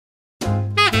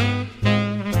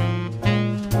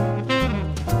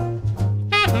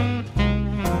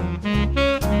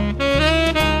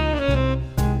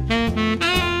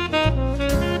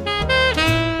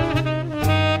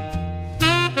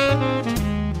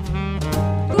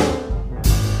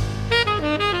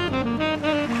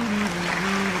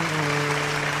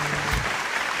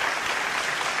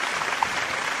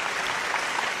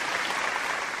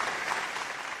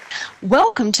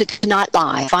Welcome to Tonight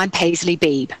Live. I'm Paisley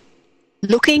Beebe.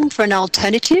 Looking for an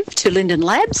alternative to Linden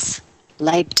Labs?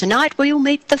 Tonight we'll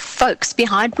meet the folks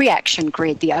behind Reaction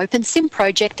Grid, the open sim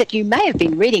project that you may have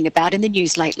been reading about in the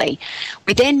news lately.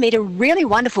 We then meet a really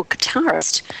wonderful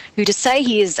guitarist who, to say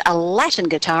he is a Latin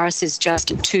guitarist is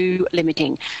just too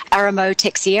limiting. Aramo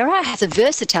Texiera has a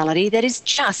versatility that is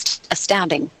just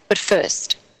astounding. But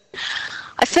first,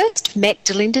 I first met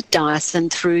Delinda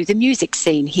Dyrssen through the music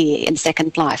scene here in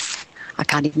Second Life. I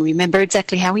can't even remember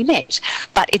exactly how we met,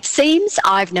 but it seems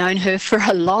I've known her for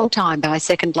a long time by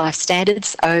Second Life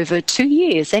standards, over 2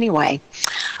 years anyway.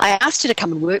 I asked her to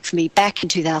come and work for me back in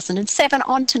 2007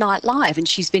 on Tonight Live, and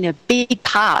she's been a big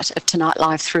part of Tonight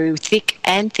Live through thick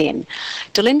and thin.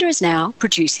 Delinda is now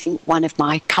producing one of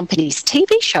my company's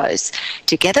TV shows.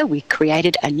 Together we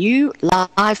created a new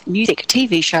live music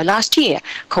TV show last year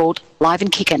called Live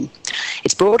and Kickin'.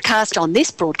 It's broadcast on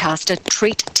this broadcaster,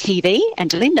 Treat TV,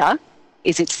 and Delinda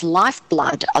is its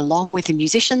lifeblood, along with the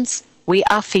musicians we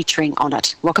are featuring on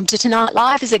it. Welcome to Tonight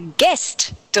Live as a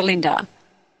guest, Delinda.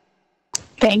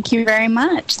 Thank you very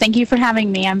much. Thank you for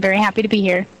having me. I'm very happy to be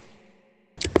here.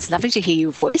 It's lovely to hear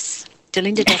your voice.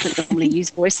 Delinda doesn't normally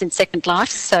use voice in Second Life,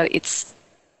 so it's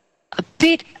a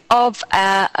bit of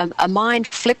a mind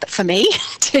flip for me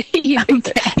to hear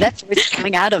that voice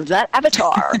coming out of that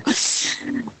avatar. It's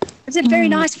a very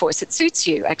nice voice. It suits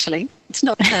you, actually. It's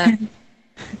not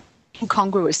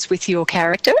incongruous with your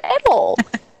character at all.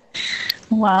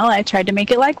 Well, I tried to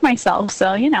make it like myself,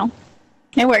 so, you know,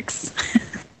 it works.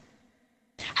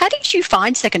 How did you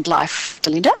find Second Life,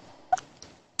 Delinda?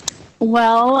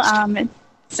 Well,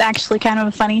 it's actually kind of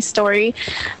a funny story.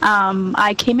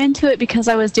 I came into it because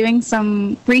I was doing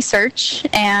some research,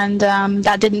 and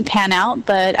that didn't pan out,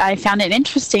 but I found it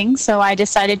interesting, so I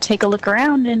decided to take a look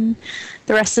around, and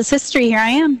the rest is history. Here I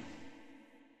am.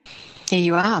 Here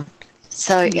you are.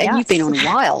 So, yes. And you've been on a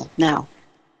while now.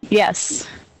 Yes.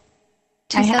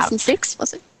 2006,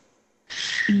 was it?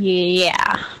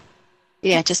 Yeah.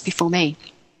 Yeah, just before me.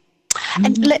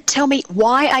 And tell me,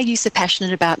 why are you so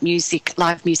passionate about music,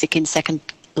 live music in Second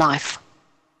Life?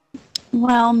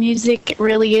 Well, music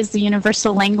really is the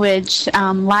universal language.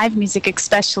 Live music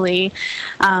especially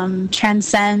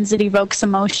transcends, it evokes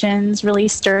emotions, really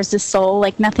stirs the soul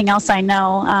like nothing else I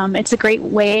know. It's a great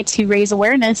way to raise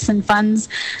awareness and funds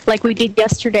like we did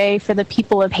yesterday for the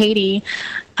people of Haiti.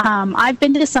 I've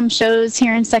been to some shows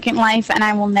here in Second Life, and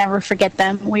I will never forget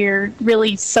them. We're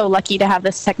really so lucky to have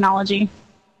this technology.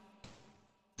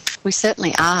 We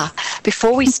certainly are.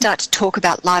 Before we start to talk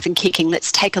about Live and Kicking,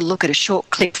 let's take a look at a short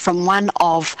clip from one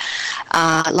of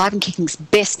Live and Kicking's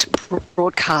best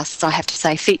broadcasts, I have to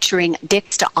say, featuring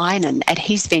Dexter Einen at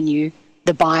his venue,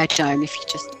 the Biodome. If you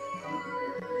just...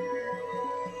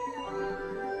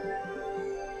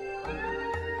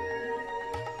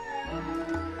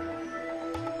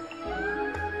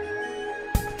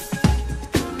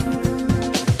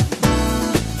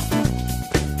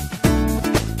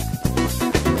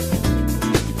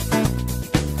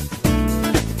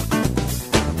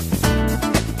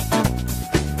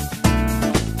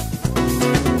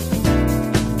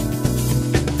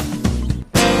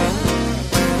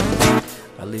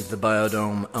 The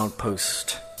Biodome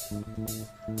outpost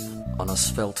on a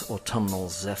svelte autumnal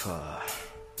zephyr.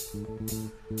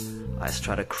 I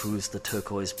try to cruise the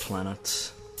turquoise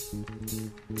planets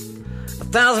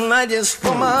 1,000 miles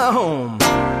from my home.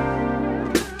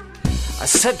 I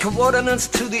set coordinates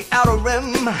to the outer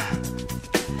rim.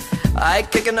 I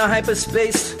kick into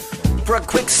hyperspace for a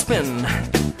quick spin.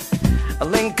 I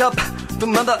link up to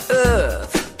Mother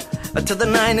Earth, to the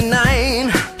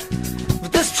 99.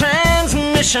 This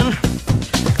transmission,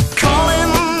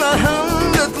 calling the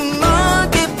 100th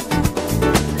market.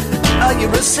 Are you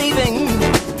receiving?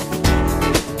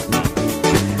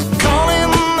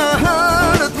 Calling the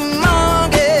 100th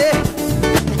market.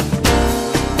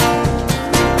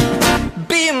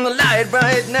 Be in the light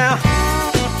right now.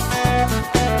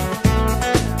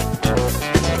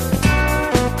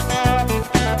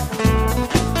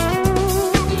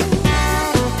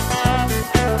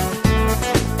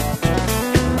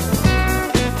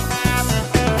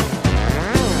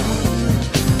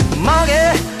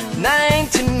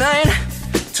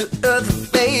 To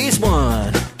Earth Base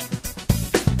 1.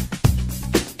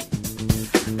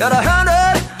 Got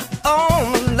 100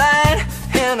 on the line,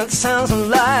 and it sounds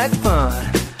like fun.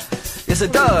 Yes,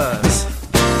 it does.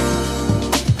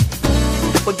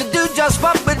 But to do just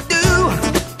what we do,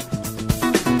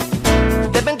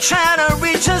 they've been trying to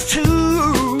reach us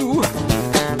too.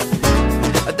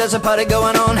 There's a party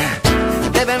going on,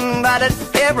 they've invited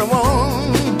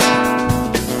everyone.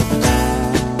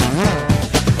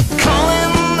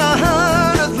 Calling the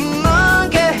 100th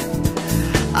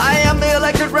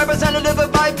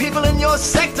white people in your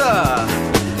sector.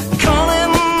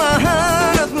 Calling the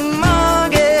heart of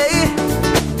Margay.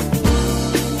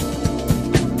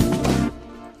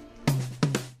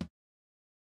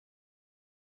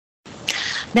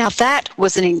 Now that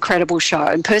was an incredible show,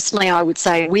 and personally I would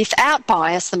say, without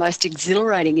bias, the most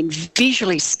exhilarating and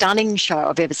visually stunning show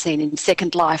I've ever seen in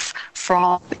Second Life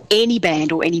from any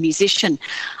band or any musician.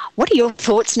 What are your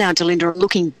thoughts now, Delinda,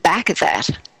 looking back at that?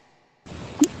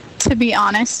 To be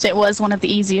honest, it was one of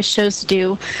the easiest shows to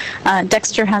do.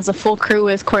 Dexter has a full crew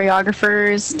with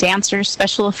choreographers, dancers,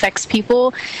 special effects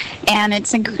people, and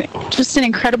it's just an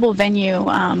incredible venue.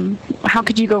 How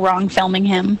could you go wrong filming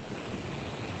him?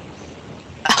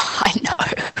 I know,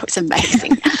 it was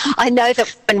amazing. I know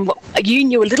that when you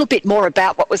knew a little bit more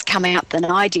about what was coming out than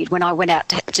I did when I went out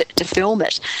to film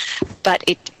it, but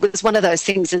it was one of those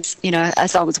things, as you know,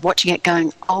 as I was watching it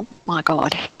going, oh my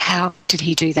God, how did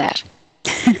he do that?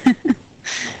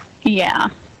 Yeah.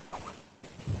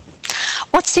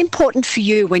 What's important for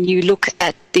you when you look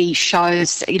at the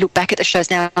shows, you look back at the shows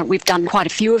now, we've done quite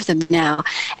a few of them now,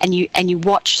 and you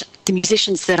watch the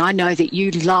musicians that I know that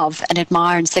you love and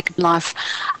admire in Second Life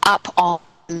up on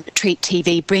Treat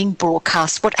TV being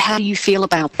broadcast. How do you feel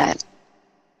about that?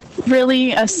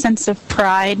 Really a sense of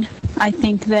pride. I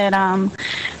think that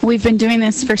we've been doing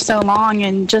this for so long,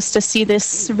 and just to see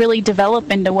this really develop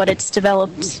into what it's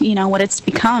developed, you know, what it's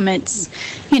become, it's,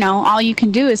 you know, all you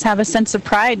can do is have a sense of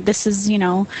pride. This is, you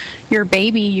know, your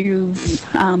baby. You've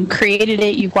created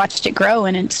it, you've watched it grow,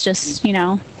 and it's just, you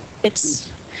know, it's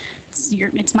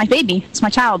my baby, it's my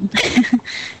child.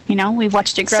 You know, we've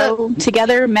watched it grow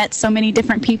together, met so many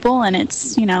different people, and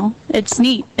it's, you know, it's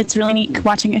neat. It's really neat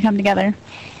watching it come together.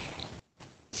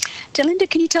 Delinda,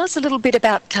 can you tell us a little bit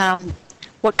about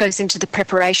what goes into the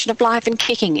preparation of Live and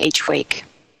Kicking each week?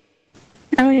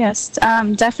 Oh, yes,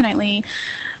 definitely.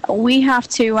 We have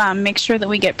to make sure that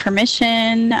we get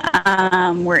permission.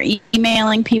 We're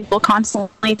emailing people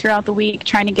constantly throughout the week,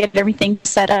 trying to get everything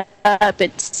set up.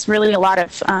 It's really a lot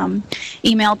of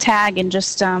email tag and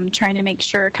just trying to make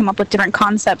sure, come up with different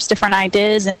concepts, different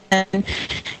ideas, and,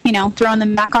 you know, throwing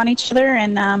them back on each other,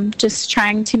 and just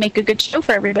trying to make a good show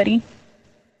for everybody.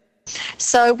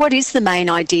 So what is the main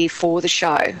idea for the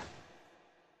show?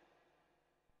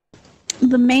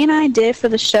 The main idea for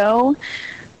the show,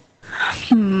 how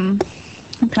can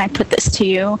I put this to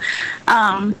you?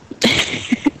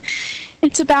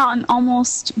 It's about an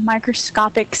almost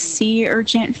microscopic sea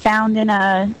urchin found in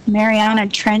a Mariana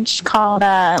Trench called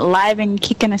Live and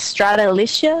Kickin' Estrada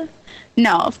Alicia.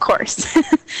 No, of course.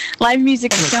 Live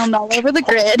music is filmed all over the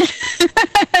grid.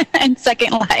 And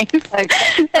Second Life. Okay.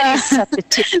 That is such a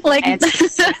typical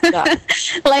answer.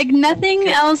 Like nothing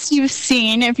else you've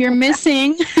seen. If you're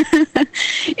missing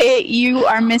it, you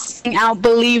are missing out.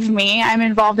 Believe me, I'm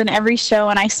involved in every show,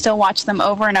 and I still watch them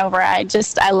over and over. I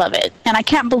love it. And I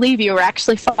can't believe you were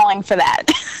actually falling for that.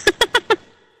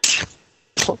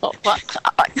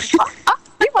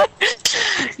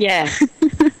 Yeah.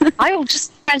 I will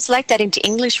just translate that into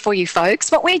English for you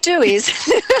folks. What we do is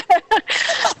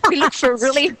we look for a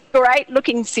really great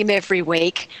looking sim every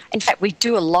week. In fact, we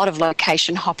do a lot of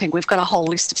location hopping. We've got a whole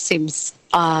list of sims.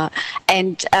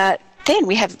 And then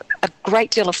we have a great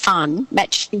deal of fun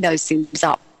matching those sims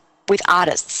up with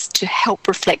artists to help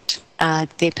reflect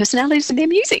their personalities and their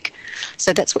music.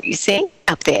 So that's what you're seeing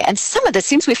up there. And some of the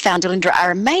sims we've found, Delinda, are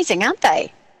amazing, aren't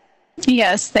they?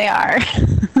 Yes, they are.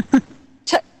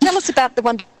 Tell us about the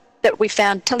one that we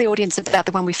found. Tell the audience about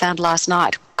the one we found last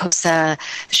night, because the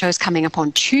show's coming up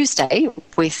on Tuesday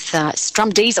with Strum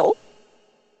Diesel.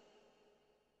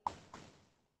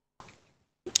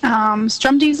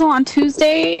 Strum Diesel on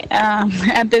Tuesday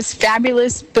at this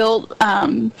fabulous built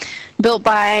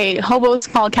by hobos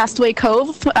called Castaway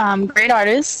Cove. Great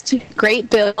artist, great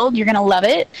build. You're gonna love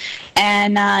it.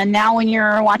 And now when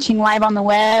you're watching live on the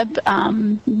web,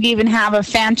 we even have a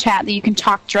fan chat that you can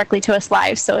talk directly to us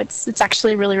live. So it's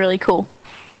actually really, really cool.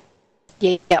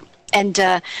 Yeah. And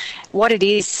what it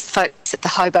is, folks, at the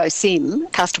Hobo Sim,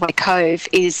 Castaway Cove,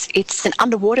 is it's an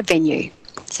underwater venue.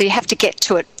 So you have to get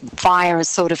to it via a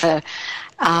sort of a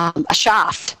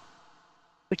shaft,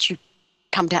 which you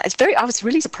come down. I was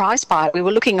really surprised by it. We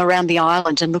were looking around the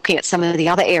island and looking at some of the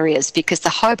other areas, because the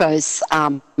hobos,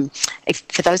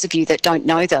 for those of you that don't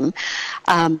know them,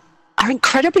 are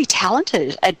incredibly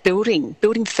talented at building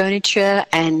furniture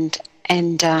and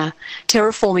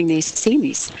terraforming their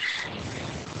sims.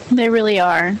 They really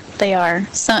are. They are.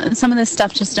 Some of this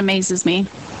stuff just amazes me.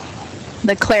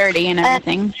 The clarity and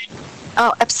everything.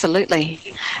 Oh, absolutely.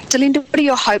 Delinda, what are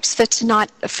your hopes for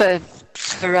tonight, for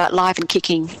Live and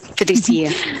Kicking for this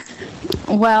year?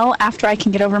 Well, after I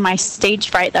can get over my stage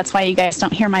fright, that's why you guys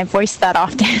don't hear my voice that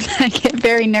often. I get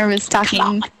very nervous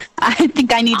talking. I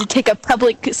think I need to take a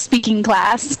public speaking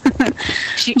class.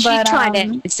 She's trying to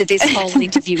answer this whole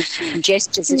interview with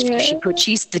gestures as she could.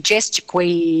 She's the gesture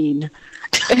queen.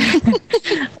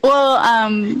 Well,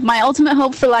 my ultimate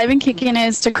hope for Live and Kickin'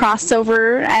 is to cross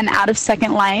over and out of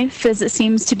Second Life, as it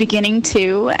seems to beginning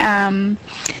to.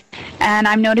 And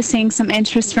I'm noticing some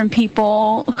interest from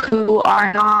people who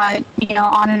are not,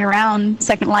 on and around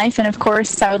Second Life. And of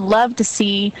course, I would love to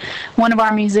see one of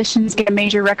our musicians get a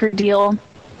major record deal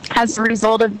as a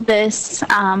result of this.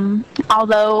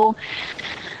 Although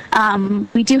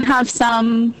we do have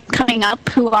some coming up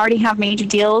who already have major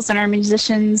deals and are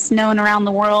musicians known around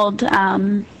the world.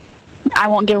 I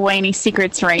won't give away any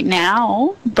secrets right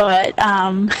now, but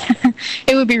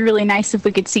it would be really nice if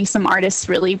we could see some artists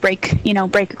really break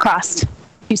across,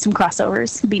 do some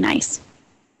crossovers. It'd be nice.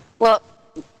 Well,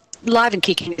 Live and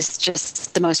Kicking is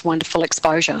just the most wonderful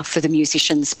exposure for the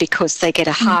musicians because they get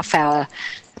a half-hour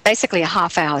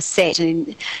set.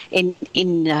 And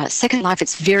in Second Life,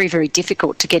 it's very, very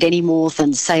difficult to get any more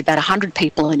than, say, about 100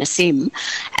 people in a sim.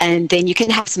 And then you can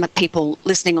have some people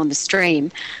listening on the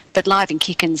stream. But Live and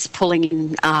Kickin's pulling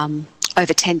in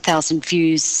over 10,000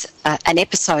 views an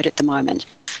episode at the moment.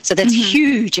 So that's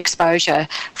huge exposure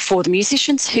for the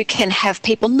musicians who can have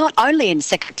people not only in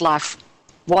Second Life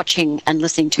watching and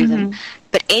listening to them,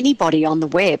 but anybody on the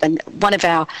web. And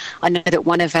I know that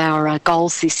one of our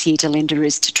goals this year, Delinda,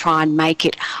 is to try and make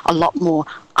it a lot more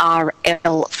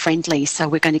RL friendly. So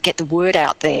we're going to get the word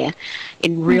out there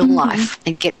in real life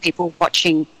and get people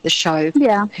watching the show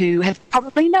who have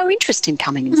probably no interest in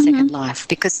coming in Second Life,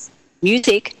 because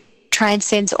music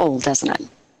transcends all, doesn't it?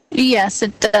 Yes,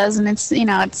 it does. And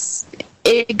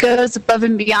it goes above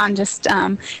and beyond just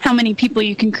how many people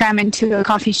you can cram into a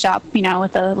coffee shop,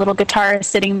 with a little guitar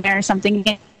sitting there or something,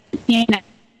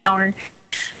 or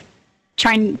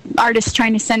artists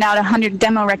trying to send out 100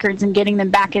 demo records and getting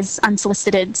them back as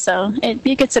unsolicited. So it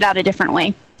gets it out a different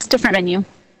way. It's a different venue.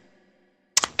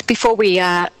 Before we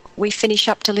finish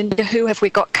up, Delinda, who have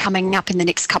we got coming up in the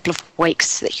next couple of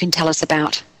weeks that you can tell us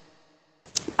about?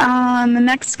 The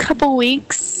next couple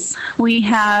weeks, we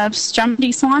have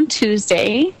Strumdies on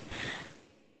Tuesday.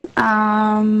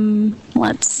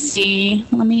 Let's see.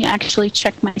 Let me actually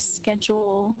check my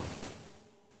schedule.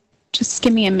 Just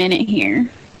give me a minute here.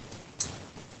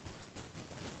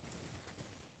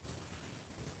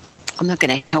 I'm not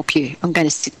going to help you. I'm going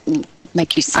to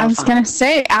make you suffer. I was going to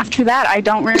say, after that, I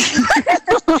don't really...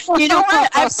 You know what?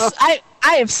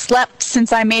 I have slept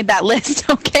since I made that list,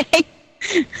 okay?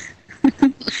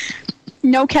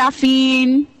 No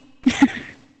caffeine.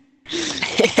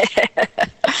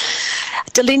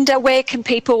 Delinda, where can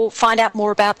people find out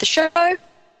more about the show?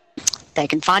 They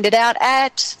can find it out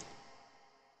at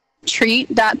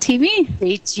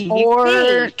treat.tv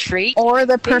or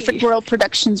the Perfect World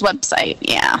Productions website,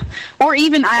 or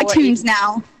even iTunes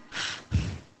now.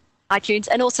 iTunes,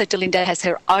 and also Delinda has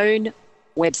her own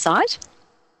website,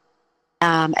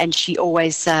 and she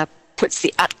always puts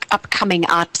the upcoming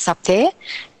artists up there,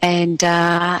 and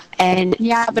but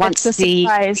it's a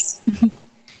surprise.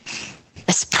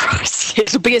 A surprise.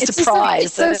 It'll be a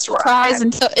surprise. It's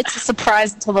a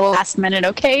surprise until the last minute.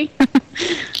 Okay.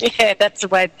 Yeah, that's the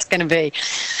way it's going to be.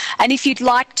 And if you'd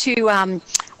like to,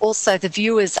 also the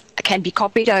viewers can be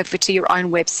copied over to your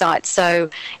own website. So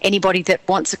anybody that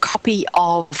wants a copy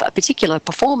of a particular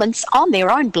performance on their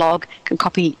own blog can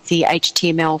copy the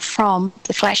HTML from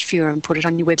the Flash Viewer and put it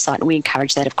on your website. And we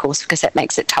encourage that, of course, because that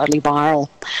makes it totally viral,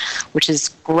 which is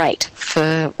great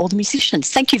for all the musicians.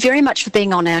 Thank you very much for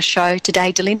being on our show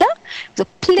today, Delinda. It was a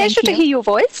pleasure to hear your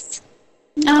voice.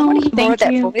 I want to hear more of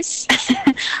that voice.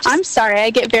 I'm sorry,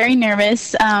 I get very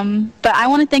nervous. But I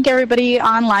want to thank everybody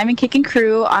on Live and Kickin'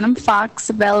 crew, Autumn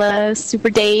Fox, Bella, Super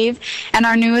Dave, and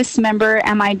our newest member,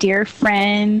 and my dear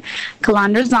friend,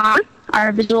 Kalandra Zahn,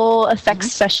 our visual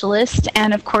effects specialist,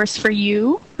 and of course for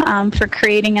you, for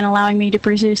creating and allowing me to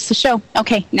produce the show.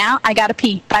 Okay, now I gotta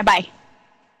pee. Bye-bye.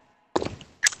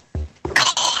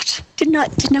 God, did no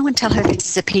one tell her this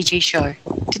is a PG show?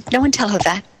 Did no one tell her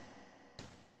that?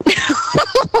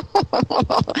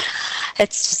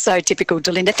 It's just so typical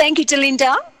Delinda. Thank you,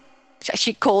 Delinda.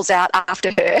 She calls out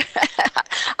after her.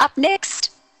 Up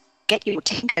next, get your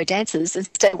tango dancers and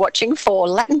stay watching for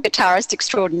Latin guitarist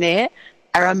extraordinaire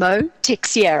Aramo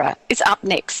Texiera is up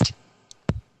next.